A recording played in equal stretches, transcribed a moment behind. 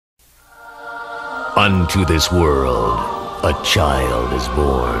Unto this world, a child is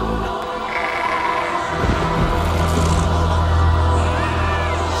born.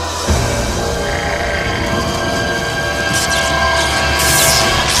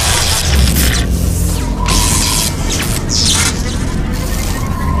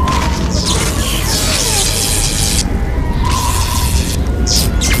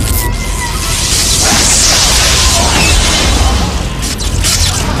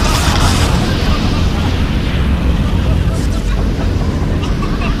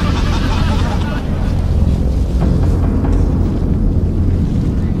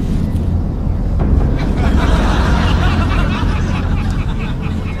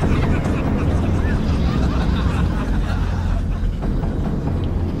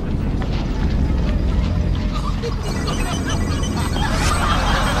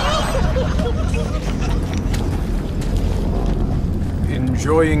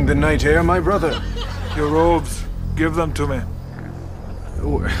 Enjoying the night air, my brother? Your robes, give them to me.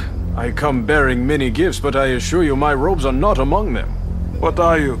 I come bearing many gifts, but I assure you my robes are not among them. What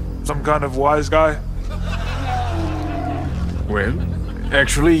are you, some kind of wise guy? Well,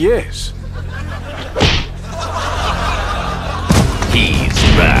 actually, yes. He's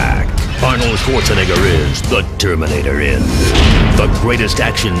back. Arnold Schwarzenegger is the Terminator in the greatest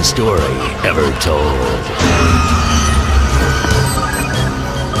action story ever told.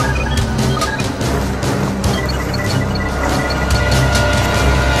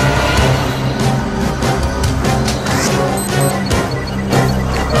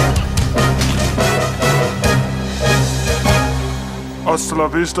 Hasta la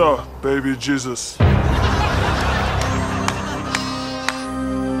vista, baby Jesus.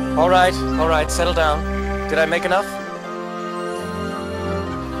 All right, settle down. Did I make enough?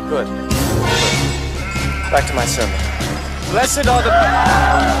 Good. Back to my sermon. Blessed are the...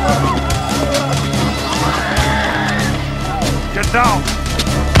 Get down!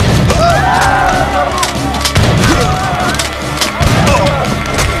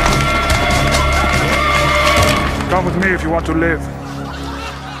 Come with me if you want to live.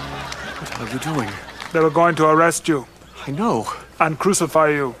 What are you doing? They were going to arrest you I know. and crucify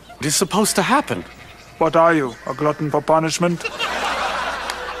you. It is supposed to happen. What are you, a glutton for punishment?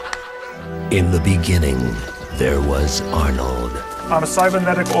 In the beginning, there was Arnold. I'm a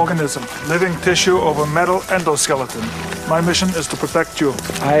cybernetic organism, living tissue over metal endoskeleton. My mission is to protect you.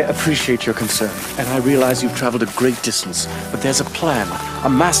 I appreciate your concern, and I realize you've traveled a great distance. But there's a plan, a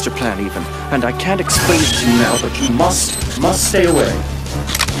master plan even, and I can't explain it to you now, but you must stay away.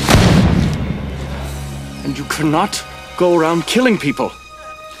 And you cannot go around killing people.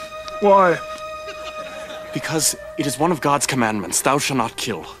 Why? Because it is one of God's commandments, thou shalt not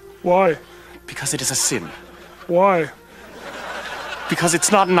kill. Why? Because it is a sin. Why? Because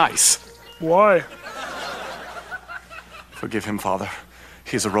it's not nice. Why? Forgive him, Father.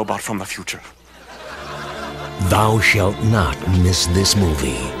 He is a robot from the future. Thou shalt not miss this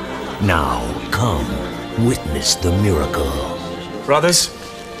movie. Now, come, witness the miracle. Brothers,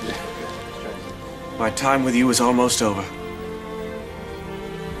 my time with you is almost over.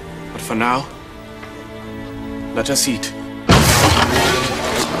 But for now, let us eat.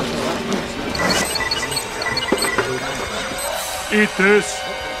 Eat this.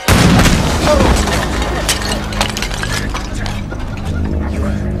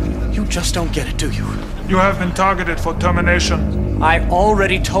 You just don't get it, do you? You have been targeted for termination. I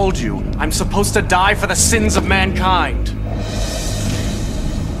already told you, I'm supposed to die for the sins of mankind.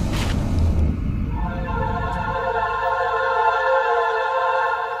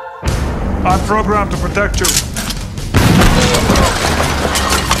 I'm programmed to protect you.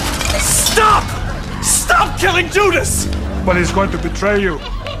 Stop! Stop killing Judas! But he's going to betray you.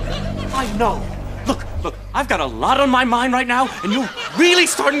 I know. Look, I've got a lot on my mind right now, and you're really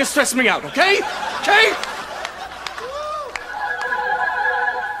starting to stress me out, okay? Okay?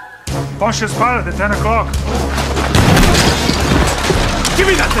 Pontius Pilate at 10 o'clock. Give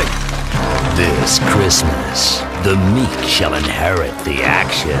me that thing! This Christmas, the meek shall inherit the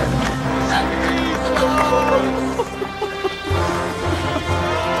action.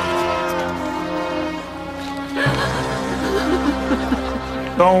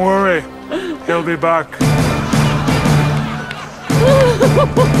 Don't worry, he'll be back.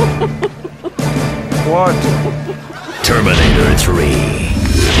 What? Terminator 3.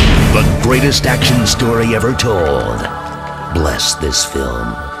 The greatest action story ever told. Bless this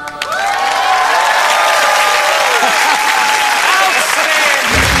film.